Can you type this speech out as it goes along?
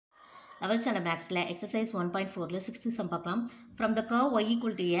11th standard mathsல exercise 1.4ல 6th sum பார்க்கலாம். From the curve y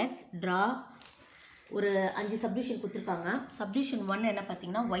equal to x draw ஒரு 5 subdivision கொடுத்திருக்காங்க. subdivision 1 என்ன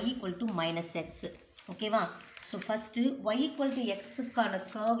பார்த்தீங்கன்னா y equal to minus x. ஓகேவா? So first y equal to xக்கான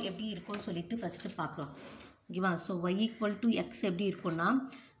curve எப்படி இருக்கும்னு சொல்லிட்டு ஃபஸ்ட்டு பார்க்கலாம். ஓகேவா? So y equal to x எப்படி இருக்கும்னா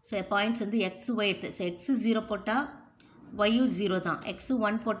ஸோ பாயிண்ட்ஸ் வந்து x y எடுத்து ஸோ x 0 போட்டால் y 0 தான், x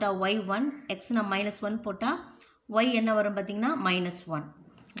 1 போட்டால் y 1, x நான் மைனஸ் 1 போட்டால் y என்ன வரும் பார்த்தீங்கன்னா மைனஸ் 1.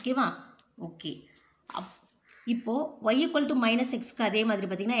 ஓகேவா? ஓகே. இப்போது y equal to மைனஸ் எக்ஸ்க்கு அதே மாதிரி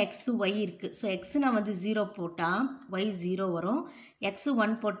பார்த்திங்கன்னா x y இருக்குது. ஸோ x நான் வந்து 0 போட்டால் y 0 வரும், x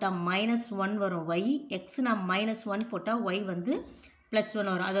 1 போட்டால் மைனஸ் 1 வரும் y, x நான் மைனஸ் 1 போட்டால் y வந்து ப்ளஸ் 1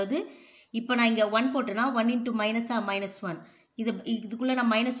 வரும். அதாவது இப்போ நான் இங்கே 1 போட்டேன்னா 1 இன்ட்டு மைனஸாக மைனஸ் 1, இதுக்குள்ளே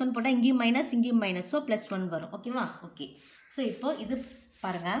நான் மைனஸ் 1 போட்டால் இங்கேயும் மைனஸ், ஸோ ப்ளஸ் 1 வரும். ஓகேவா? ஓகே. ஸோ இப்போது இது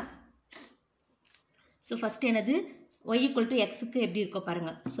பாருங்கள். ஸோ ஃபஸ்ட்டு என்னது y equal to xக்கு எப்படி இருக்கோ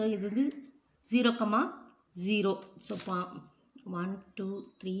பாருங்கள். ஸோ இது வந்து 0,0. ஸோ 1 2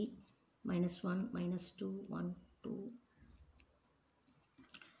 3 -1 -2 1 2.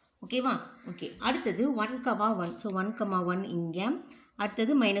 ஓகேவா? ஓகே. அடுத்தது 1,1. ஸோ 1,1 இங்கே,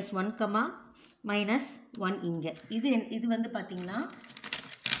 அடுத்தது -1, -1 இங்கே. இது வந்து பார்த்திங்கன்னா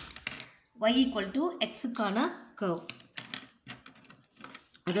y equal to xக்கான curve,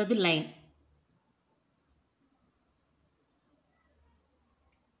 அதாவது லைன்.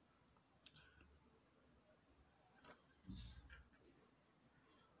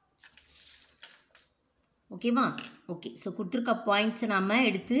 ஓகேவா? ஓகே. ஸோ கொடுத்துருக்க பாயிண்ட்ஸை நாம்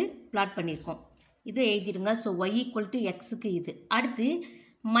எடுத்து பிளாட் பண்ணியிருக்கோம். இதை எழுதிடுங்க. ஸோ y equal to xக்கு இது. அடுத்து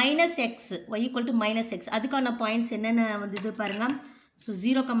 -x, y equal to -x, அதுக்கான பாயிண்ட்ஸ் என்னென்ன வந்து இது பாருங்கள். ஸோ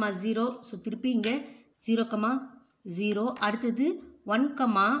 0,0, ஸோ திருப்பி இங்கே 0,0. அடுத்தது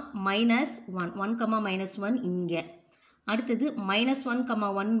 1,-1, 1,-1 இங்கே. அடுத்தது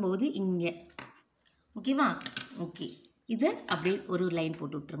 -1,1 போது இங்கே. ஓகேவா? ஓகே. இதை அப்படியே ஒரு லைன்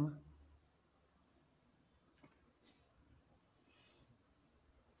போட்டு விட்ருங்க.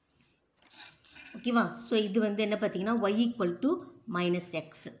 ஓகேவா? ஸோ இது வந்து என்ன பார்த்தீங்கன்னா y equal to -x.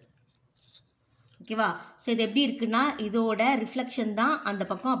 ஓகேவா? ஸோ இது எப்படி இருக்குன்னா இதோட ரிஃப்ளெக்ஷன் தான் அந்த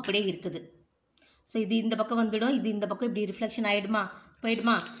பக்கம் அப்படியே இருக்குது. ஸோ இது இந்த பக்கம் வந்துடும், இது இந்த பக்கம் இப்படி ரிஃப்ளெக்ஷன் ஆகிடுமா,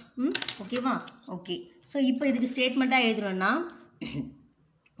 போயிடுமா? ஓகேவா? ஓகே. ஸோ இப்போ இதுக்கு ஸ்டேட்மெண்ட்டாக எழுதணும்னா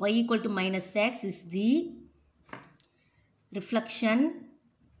y equal to -x is the reflection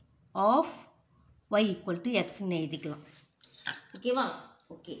of y equal to xன்னு எழுதிக்கலாம். ஓகேவா?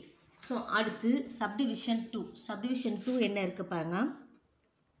 ஓகே. ஸோ அடுத்து சப்டிவிஷன் 2 என்ன இருக்குது பாருங்கள்.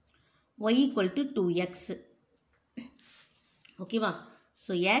 y equal to 2x. ஓகேவா?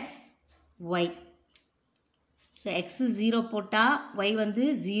 So x y. So x 0 போட்டால் y வந்து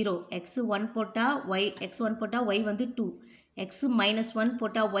 0, x 1 போட்டால் y வந்து 2, x -1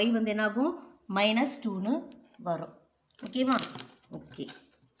 போட்டால் y வந்து என்னாகும் -2ன்னு வரும். ஓகேவா? ஓகே.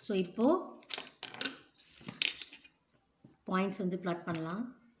 ஸோ இப்போது பாயிண்ட்ஸ் வந்து பிளாட் பண்ணலாம்.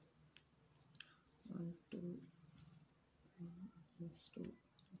 1 2 -2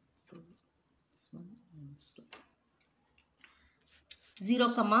 2 1 -2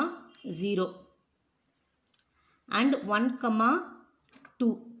 0,0 and 1,2.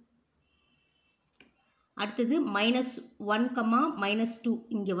 அடுத்தது -1, -2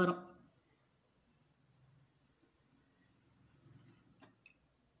 இங்கே வரும்.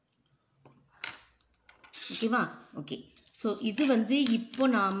 ஓகேவா? ஓகே. ஸோ இது வந்து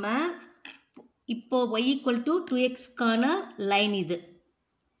இப்போ y equal to 2xக்கான லைன் இது.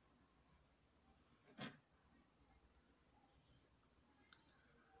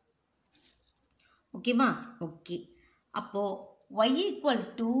 ஓகேவா? ஓகே. அப்போது y equal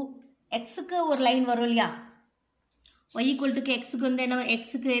to xக்கு ஒரு லைன் வரும் இல்லையா? y equal to xக்கு வந்து என்ன,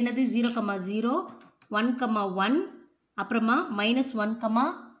 xக்கு என்னது 0,0 1,1 அப்புறமா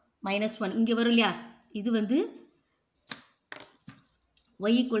 -1, இங்கே வரும் இல்லையா? இது வந்து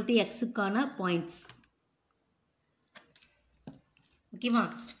y equal to xக்கான பாயிண்ட்ஸ். ஓகேவா?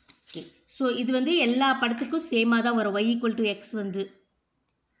 ஓகே. ஸோ இது வந்து எல்லா படத்துக்கும் சேமாக தான் வரும். y equal to x வந்து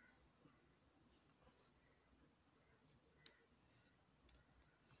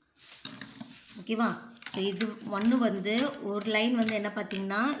ஓகேவா? ஸோ இது ஒன்று வந்து ஒரு லைன் வந்து என்ன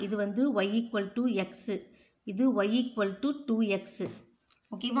பார்த்தீங்கன்னா இது வந்து y equal to x, இது y equal to 2x.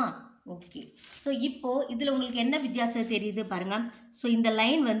 ஓகேவா? ஓகே. ஸோ இப்போது இதில் உங்களுக்கு என்ன வித்தியாசம் தெரியுது பாருங்கள். ஸோ இந்த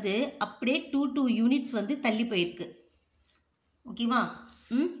லைன் வந்து அப்படியே 2 யூனிட்ஸ் வந்து தள்ளி போயிருக்கு. ஓகேவா?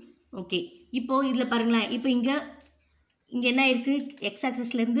 ஓகே. இப்போது இதில் பாருங்களேன். இப்போ இங்கே என்ன இருக்குது, எக்ஸ்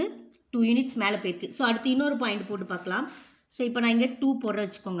ஆக்சஸ்லேருந்து 2 யூனிட்ஸ் மேலே போயிருக்கு. ஸோ அடுத்து இன்னொரு பாயிண்ட் போட்டு பார்க்கலாம். ஸோ இப்போ நான் இங்கே 2 போடுற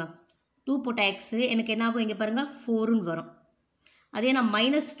வச்சுக்கோங்க. 2 போட்ட எக்ஸு எனக்கு என்ன ஆகும், இங்கே பாருங்கள் 4ன்னு வரும். அதே நான்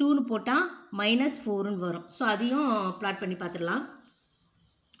 -2ன்னு போட்டால் -4ன்னு வரும். ஸோ அதையும் பிளாட் பண்ணி பார்த்துடலாம்.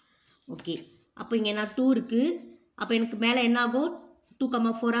 ஓகே, அப்போ இங்கே நான் 2 இருக்குது. அப்போ எனக்கு மேலே என்ன ஆகும்? 2,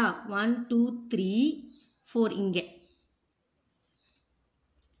 4 1 2 3 4 இங்கே.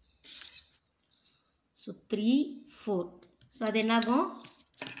 ஸோ 3 4. ஸோ அது என்னாகும்?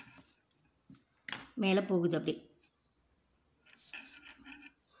 மேலே போகுது அப்படி.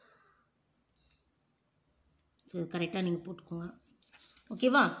 ஸோ இது கரெக்டாக நீங்கள் போட்டுக்கோங்க.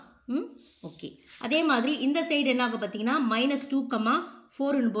 ஓகேவா? ஓகே. அதே மாதிரி இந்த சைடு என்ன ஆகும் பார்த்தீங்கன்னா -2,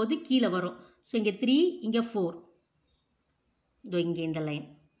 4ன்னு போது கீழே வரும். ஸோ இங்கே 3 இங்கே 4. இதோ இங்கே இந்த லைன்.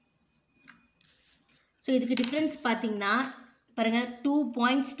 ஸோ இதுக்கு டிஃப்ரென்ஸ் பார்த்தீங்கன்னா பாருங்கள், 2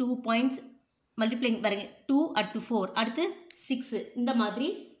 பாயிண்ட்ஸ் 2 பாயிண்ட்ஸ் மல்டிப்ளைங் பாருங்கள், 2 அடுத்து 4 அடுத்து 6 இந்த மாதிரி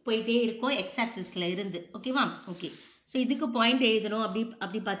போயிட்டே இருக்கும் எக்ஸ் ஆக்சிஸில் இருந்து. ஓகேவா? ஓகே. ஸோ இதுக்கு பாயிண்ட் எழுதணும்.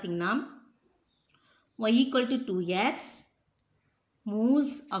 அப்படி பார்த்தீங்கன்னா y equal to 2x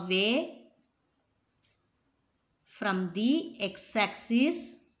moves away from the x-axis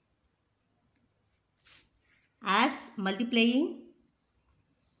as multiplying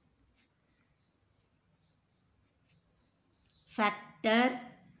factor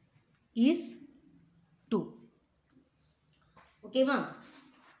is 2. ஓகேவா?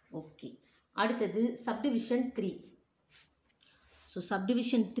 ஓகே. அடுத்தது subdivision 3. ஸோ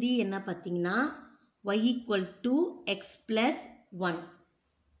subdivision 3 என்ன பார்த்தீங்கன்னா y equal to x plus 1.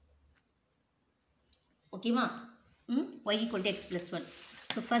 ஓகேவா? y equal to x plus 1.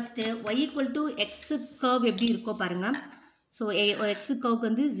 So first y equal to x curve எப்படி இருக்கோ பாருங்கள். So x curve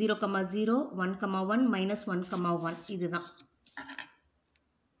வந்து 0, 0 1, 1 -1, 1 இதுதான்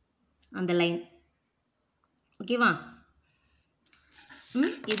அந்த லைன். ஓகேவா?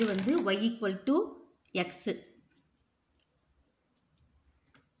 இது வந்து y equal to x.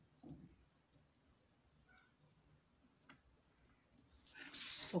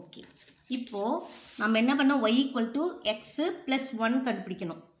 Okay. இப்போது நம்ம என்ன பண்ணோம்? y equal to x plus 1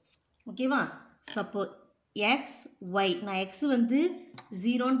 கண்டுபிடிக்கணும். ஓகேவா? ஸோ அப்போ x y நான் x வந்து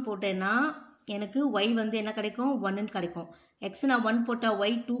 0ன்னு போட்டேன்னா எனக்கு y வந்து என்ன கிடைக்கும்? 1ன்னு கிடைக்கும். x நான் 1 போட்டால்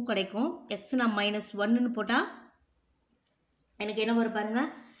y 2 கிடைக்கும். x நான் -1ன்னு போட்டால் எனக்கு என்ன வரும் பாருங்கள்?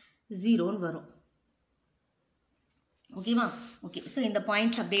 0ன்னு வரும். ஓகேவா? ஓகே. ஸோ இந்த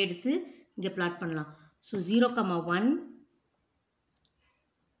பாயிண்ட்ஸ் அப்படியே எடுத்து இங்கே பிளாட் பண்ணலாம். ஸோ 0, 1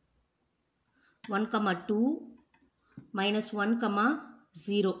 1, 2 -1,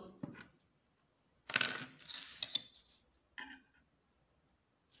 0.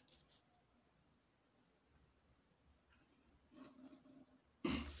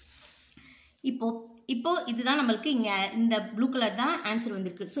 இப்போ இதுதான் நம்மளுக்கு இங்கே இந்த ப்ளூ கலர் தான் ஆன்சர்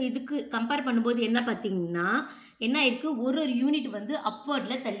வந்திருக்கு. ஸோ இதுக்கு கம்பேர் பண்ணும்போது என்ன பார்த்தீங்கன்னா என்ன ஆயிருக்கு? ஒரு யூனிட் வந்து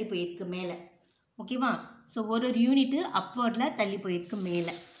அப்வர்டில் தள்ளி போயிருக்கு மேலே. ஓகேவா? ஸோ ஒரு யூனிட்டு அப்வர்டில் தள்ளி போயிருக்கு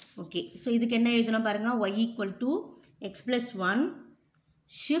மேலே. ஓகே. ஸோ இதுக்கு என்ன எழுதணும் பாருங்கள்? y equal to x plus 1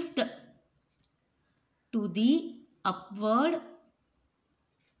 shift to the upward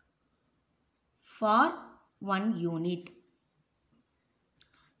for 1 unit.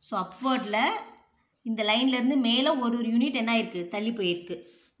 So அப்வர்டில் இந்த லைன்லேருந்து மேலே ஒரு யூனிட் என்ன ஆயிருக்கு? தள்ளி போயிருக்கு.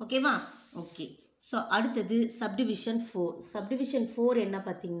 ஓகேவா? ஓகே. ஸோ அடுத்தது subdivision 4. subdivision 4 என்ன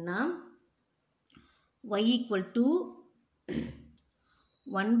பார்த்தீங்கன்னா y equal to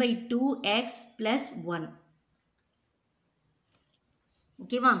 1/2x plus 1.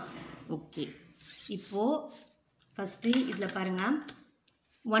 ஓகேவா? ஓகே. இப்போது ஃபஸ்ட்டு இதில் பாருங்கள்,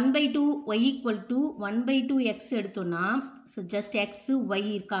 1/2 y equal to 1/2x எடுத்தோன்னா ஸோ ஜஸ்ட் x y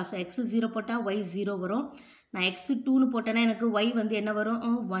இருக்கா? ஸோ x 0 போட்டால் y 0 வரும். நான் x 2ன்னு போட்டேன்னா எனக்கு y வந்து என்ன வரும்?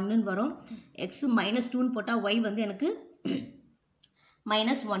 1ன்னு வரும். x -2ன்னு போட்டால் y வந்து எனக்கு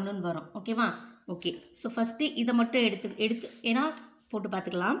 -1ன்னு வரும். ஓகேவா? ஓகே. ஸோ ஃபஸ்ட்டு இதை மட்டும் எடுத்து ஏன்னா போட்டு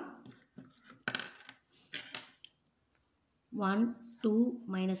பார்த்துக்கலாம். 1 2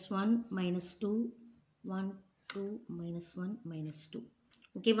 -1 -2 1 2 -1 -2.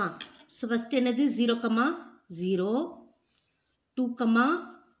 ஓகேவா? ஸோ ஃபஸ்ட்டு என்னது? 0, 0 2,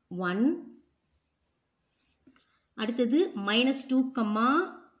 1 அடுத்தது -2,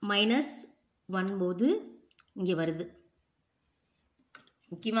 -1 போது இங்கே வருது.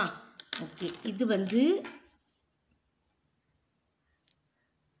 ஓகேவா? ஓகே. இது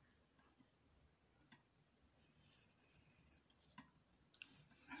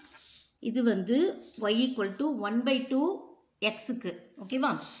வந்து y equal to 1/2xக்கு. ஓகேவா?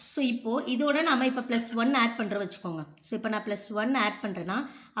 ஸோ இப்போது இதோட நம்ம இப்போ +1 ஆட் பண்ணுற வச்சுக்கோங்க. ஸோ இப்போ நான் +1 ஆட் பண்ணுறேன்னா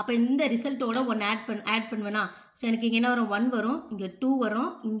அப்போ இந்த ரிசல்ட்டோட 1 ஆட் பண்ணுவேன்னா ஸோ எனக்கு இங்கே என்ன வரும்? 1 வரும், இங்கே 2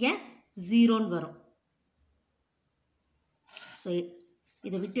 வரும், இங்கே 0ன்னு வரும். ஸோ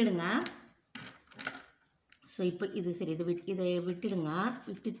இதை விட்டுடுங்க. ஸோ இப்போ இது சரி, இதை விட்டுடுங்க.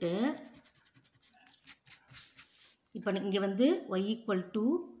 விட்டுட்டு இப்போ இங்கே வந்து y ஈக்குவல் டு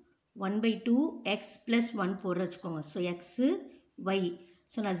 1/2 x + 1 போடுற வச்சுக்கோங்க. So x y.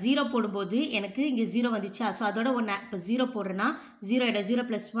 ஸோ நான் 0 போடும்போது எனக்கு இங்கே 0 வந்துச்சா. ஸோ அதோட ஒன்று இப்போ 0 போடுறேன்னா 0 இடம் 0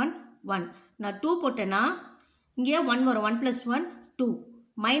 + 1 1. நான் 2 போட்டேன்னா இங்கே 1 வரும். 1 + 1 2.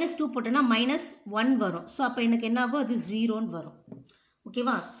 -2 போட்டேன்னா -1 வரும். ஸோ அப்போ எனக்கு என்ன ஆகும், அது 0ன்னு வரும்.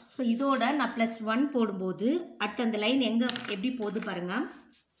 ஓகேவா. ஸோ இதோட நான் +1 போடும்போது அடுத்த அந்த லைன் எங்கே எப்படி போகுது பாருங்கள்.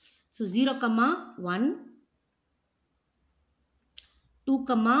 ஸோ 0, 1 2,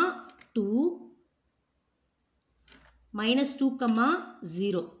 2 -2,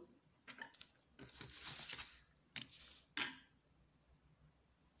 0.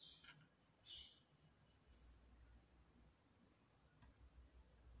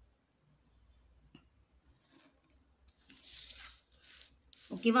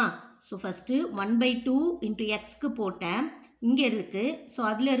 ஓகேவா. ஸோ ஃபஸ்ட்டு 1/2 இன்ட்டு எக்ஸ்க்கு போட்டேன், இங்கே இருக்குது. ஸோ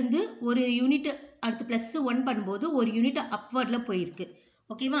அதிலிருந்து ஒரு யூனிட் அடுத்து +1 பண்ணும்போது ஒரு யூனிட் அப்வர்டில் போயிருக்கு.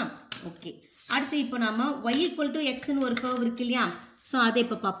 ஓகேவா. ஓகே. அடுத்து இப்போ நம்ம y = xன்னு ஒரு கர்வ் இருக்கு இல்லையா. ஸோ அதை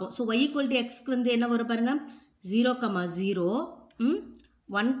இப்போ பார்ப்போம். ஸோ y = xக்கு வந்து என்ன வரும் பாருங்கள். 0, 0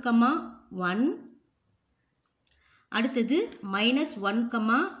 1, 1 அடுத்தது -1,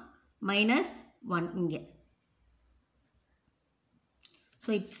 -1 இங்கே. ஸோ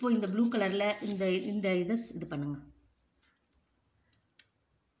இப்போ இந்த ப்ளூ கலரில் இந்த இதை இது பண்ணுங்க.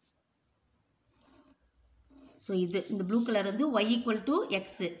 ஸோ இந்த ப்ளூ கலர் வந்து y = x.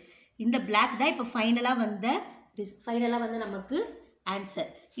 இந்த பிளாக் தான் இப்போ ஃபைனலாக வந்த நமக்கு ஆன்சர்.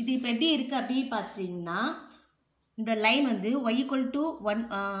 இது இப்போ எப்படி இருக்குது அப்படி பார்த்தீங்கன்னா, இந்த லைன் வந்து y =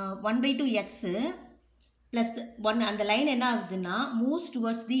 1/2 x + 1. அந்த லைன் என்ன ஆகுதுன்னா moves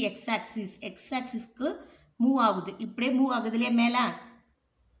towards the x axis. x ஆக்சிஸ்க்கு move ஆகுது. இப்படியே மூவ் ஆகுது இல்லையா மேலே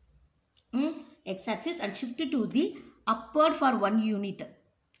x axis and shift to the upward for 1 unit.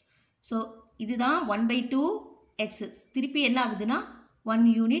 So இதுதான் 1/2 x. திருப்பி என்ன ஆகுதுன்னா 1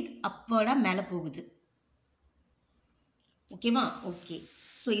 யூனிட் அப்வர்டாக மேலே போகுது. ஓகேவா. ஓகே.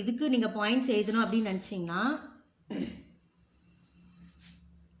 ஸோ இதுக்கு நீங்கள் பாயிண்ட்ஸ் எழுதணும் அப்படின்னு நினச்சிங்கன்னா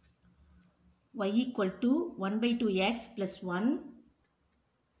y = 1/2 x + 1.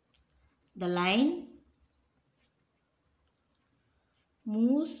 The line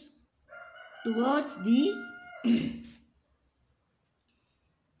moves towards the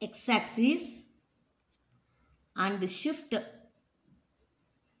x-axis and shift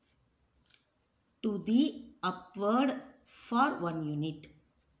to the upward for 1 unit.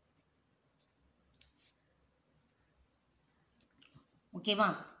 ஓகேவா.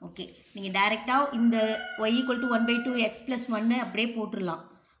 ஓகே. நீங்கள் டைரெக்டாக இந்த y = 1/2 x + 1 அப்படியே போட்டுடலாம்.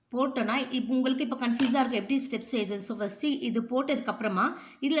 போட்டோன்னா இப்போ உங்களுக்கு இப்போ கன்ஃபியூஸாக இருக்கும் எப்படி ஸ்டெப்ஸ் எழுதுது. ஸோ ஃபஸ்ட்டு இது போட்டதுக்கப்புறமா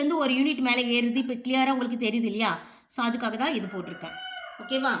இதுலேருந்து ஒரு யூனிட் மேலே ஏறுது. இப்போ கிளியராக உங்களுக்கு தெரியுது இல்லையா. ஸோ அதுக்காக தான் இது போட்டிருக்கேன்.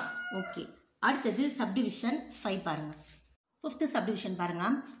 ஓகேவா. ஓகே. அடுத்தது சப்டிவிஷன் 5 பாருங்கள். 5th சப்டிவிஷன்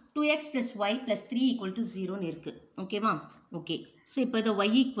பாருங்கள். 2x + y + 3 = 0ன்னு இருக்குது. ஓகேவா. ஓகே. ஸோ இப்போ இதை y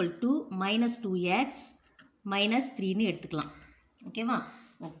 = -2x -3ன்னு எடுத்துக்கலாம். ஓகேவா.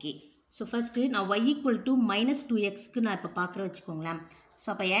 ஓகே. ஸோ ஃபஸ்ட்டு நான் y = -2xக்கு நான் இப்போ பார்க்குற வச்சுக்கோங்களேன். ஸோ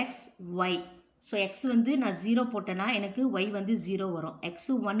அப்போ எக்ஸ் ஒய். ஸோ எக்ஸ் வந்து நான் 0 போட்டேன்னா எனக்கு y வந்து 0 வரும்.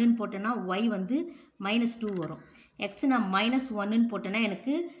 எக்ஸு 1ன்னு போட்டேன்னா y வந்து -2 வரும். எக்ஸு நான் -1ன்னு போட்டேன்னா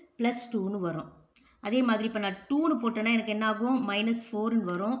எனக்கு +2ன்னு வரும். அதே மாதிரி இப்போ நான் 2ன்னு போட்டேன்னா எனக்கு என்ன ஆகும், -4ன்னு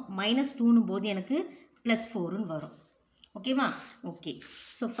வரும். -2ன்னு போது எனக்கு +4ன்னு வரும். ஓகேவா. ஓகே.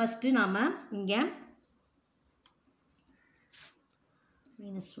 ஸோ ஃபஸ்ட்டு நாம் இங்கே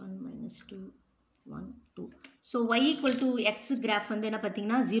 -1 -2 1 2. ஸோ y = x கிராஃப் வந்து என்ன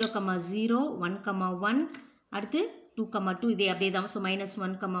பார்த்தீங்கன்னா 0, 0 1, 1 அடுத்து 2, 2 இதே அப்படியே தான். ஸோ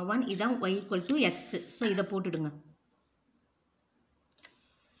 -1, 1 இதான் y = x. ஸோ இதை போட்டுடுங்க.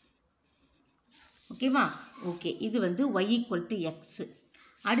 ஓகேவா. ஓகே. இது வந்து y = x.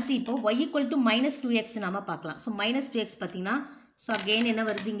 அடுத்து இப்போ y = -2x நாம் பார்க்கலாம். ஸோ -2x பார்த்தீங்கன்னா ஸோ அகெயின் என்ன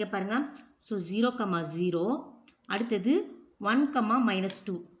வருது இங்கே பாருங்கள். ஸோ 0, 0 அடுத்தது 1,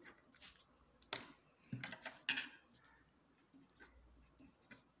 -2.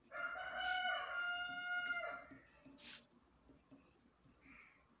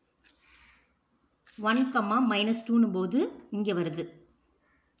 -2ன்னு போது இங்கே வருது.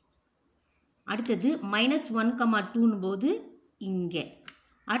 அடுத்தது -1, 2ன்னு போது இங்கே.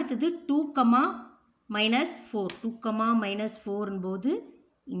 அடுத்தது 2, -4 2, -4ன்னு போது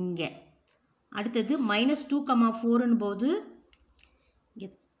இங்கே. அடுத்தது -2, 4ன்னு போது இங்கே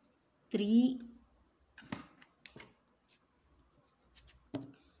 3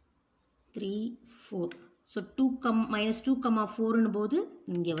 3 4. ஸோ -2, 4ன்னு போது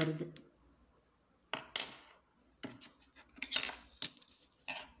இங்கே வருது.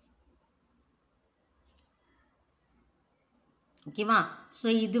 ஓகேவா? ஸோ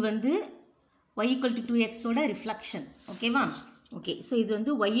இது வந்து y equal to 2x ஓட ரிஃப்ளெக்ஷன். ஓகேவா? ஓகே. ஸோ இது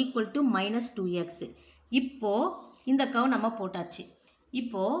வந்து y equal to minus 2x. இப்போ இந்த கர்வ் நம்ம போட்டாச்சு.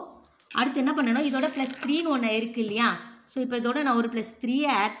 இப்போ அடுத்து என்ன பண்ணணும்? இதோட ப்ளஸ் 3ன்னு ஒன்று இருக்குது இல்லையா? ஸோ இப்போ இதோட நான் ஒரு ப்ளஸ் 3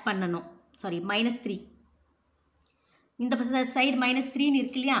 ஆட் பண்ணணும். சாரி, -3. இந்த சைடு -3ன்னு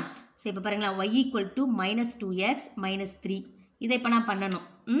இருக்கு இல்லையா? ஸோ இப்போ பாருங்களா, y equal to minus 2x minus 3. இதை இப்போ நான் பண்ணணும்.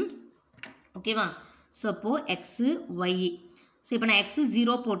 ஓகேவா? ஸோ அப்போது எக்ஸு ஒய். ஸோ இப்போ நான் எக்ஸு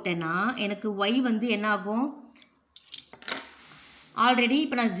 0 போட்டேன்னா எனக்கு ஒய் வந்து என்ன ஆகும்? ஆல்ரெடி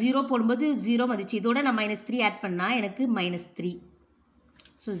இப்போ நான் 0 போடும்போது 0 வந்துச்சு. இதோட நான் -3 ஆட் பண்ணால் எனக்கு -3.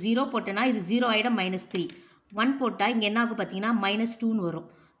 ஸோ 0 போட்டேன்னா இது 0 ஆகிடும், -3. 1 போட்டால் இங்கே என்ன ஆகும் பார்த்தீங்கன்னா -2ன்னு வரும்.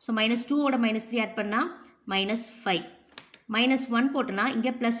 ஸோ -2ஓட -3 ஆட் பண்ணால் -5. -1 போட்டேன்னா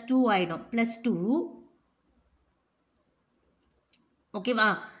இங்கே +2 ஆகிடும். +2 ஓகேவா?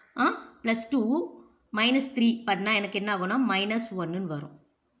 +2 -3 பண்ணால் எனக்கு என்ன ஆகும்னா -1ன்னு வரும்.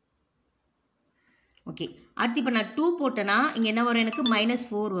 ஓகே. அடுத்து இப்போ நான் 2 போட்டேன்னா இங்கே என்ன வரும்? எனக்கு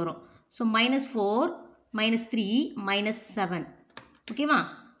 -4 வரும். ஸோ -4 -3 -7. ஓகேவா?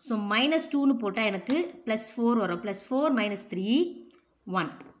 ஸோ -2ன்னு போட்டால் எனக்கு +4 வரும். +4 -3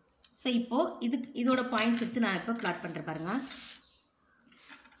 1. ஸோ இப்போது இதோட பாயிண்ட்ஸ் எடுத்து நான் இப்போ பிளாட் பண்ணுறேன் பாருங்கள்.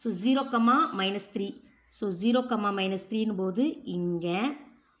 ஸோ 0, -3. ஸோ 0, -3ன்னு போது இங்கே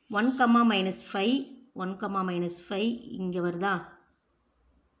 1, -5 1, -5 இங்கே வருதா?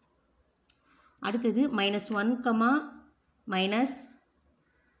 அடுத்தது -1,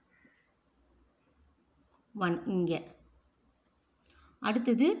 -1 இங்கே.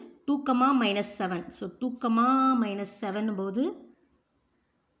 அடுத்தது 2, -7. ஸோ 2, -7 போது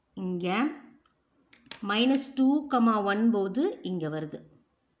இங்கே -2, 1 போது இங்கே வருது.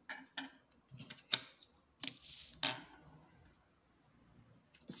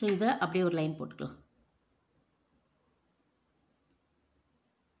 ஸோ இதை அப்படியே ஒரு லைன் போட்டுக்கலாம்.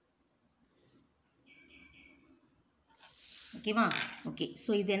 ஓகேவா? ஓகே.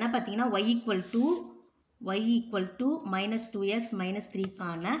 ஸோ இது என்ன பார்த்தீங்கன்னா y equal to minus 2x minus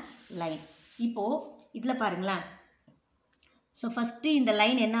 3க்கான line. இப்போது இதில் பாருங்களேன். ஸோ ஃபஸ்ட்டு இந்த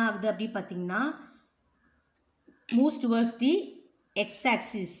லைன் என்ன ஆகுது அப்படி பார்த்தீங்கன்னா moves towards the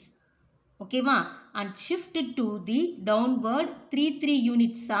x-axis. ஓகேவா? And shift to the downward 3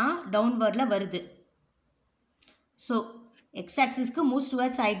 யூனிட்ஸாக டவுன்வர்டில் வருது. ஸோ x-axisக்கு moves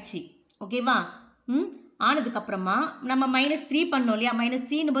towards ஆயிடுச்சு. ஓகேவா? ஆனதுக்கப்புறமா நம்ம -3 பண்ணோம் இல்லையா?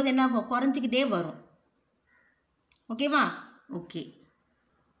 -3ன்னும் போது என்ன ஆகும்? குறைஞ்சிக்கிட்டே வரும். ஓகேவா? Okay.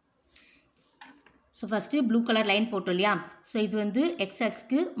 So first blue colour line போட்டோம் இல்லையா? ஸோ இது வந்து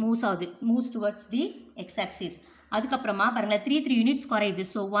x-axisக்கு மூவ்ஸ் டுவர்ட்ஸ் தி x-axis. அதுக்கப்புறமா பாருங்களேன் 3 யூனிட்ஸ் குறையுது.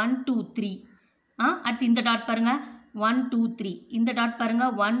 ஸோ 1 2 3. அடுத்து இந்த டாட் பாருங்கள் 1 2 3. இந்த டாட்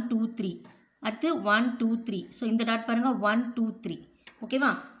பாருங்கள் 1 2 3. அடுத்து 1 2 3. ஸோ இந்த டாட் பாருங்கள் 1 2 3.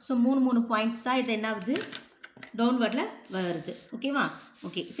 ஓகேவா? ஸோ 3 பாயிண்ட்ஸாக இது என்ன ஆகுது? டவுன்வர்டில் வருது. ஓகேவா?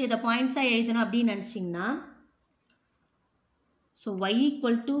 ஓகே. ஸோ இதை பாயிண்ட்ஸாக எழுதணும் அப்படின்னு நினச்சிங்கன்னா so y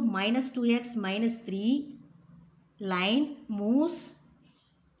equal to minus 2x minus 3 line moves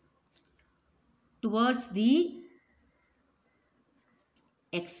towards the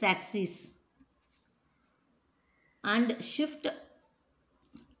x-axis and shift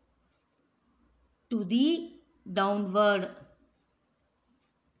to the downward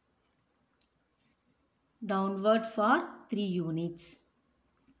for 3 units.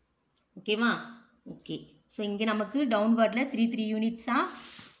 ஓகேவா? ஓகே. ஸோ இங்கே நமக்கு டவுன்வர்டில் 3 யூனிட்ஸாக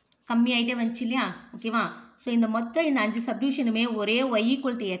கம்மி ஆகிட்டே வந்துச்சு இல்லையா? ஓகேவா? ஸோ இந்த 5 சப்டிவிஷனுமே ஒரே y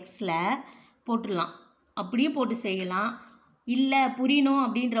equal to x'ல போட்டுடலாம். அப்படியே போட்டு செய்யலாம். இல்லை புரியணும்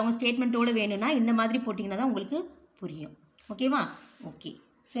அப்படின்றவங்க ஸ்டேட்மெண்ட்டோடு வேணும்னா இந்த மாதிரி போட்டிங்கன்னா தான் உங்களுக்கு புரியும். ஓகேவா? ஓகே.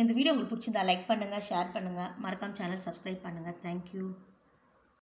 ஸோ இந்த வீடியோ உங்களுக்கு பிடிச்சிருந்தா லைக் பண்ணுங்கள், ஷேர் பண்ணுங்கள், மறக்காம சேனல் சப்ஸ்கிரைப் பண்ணுங்கள். தேங்க்யூ.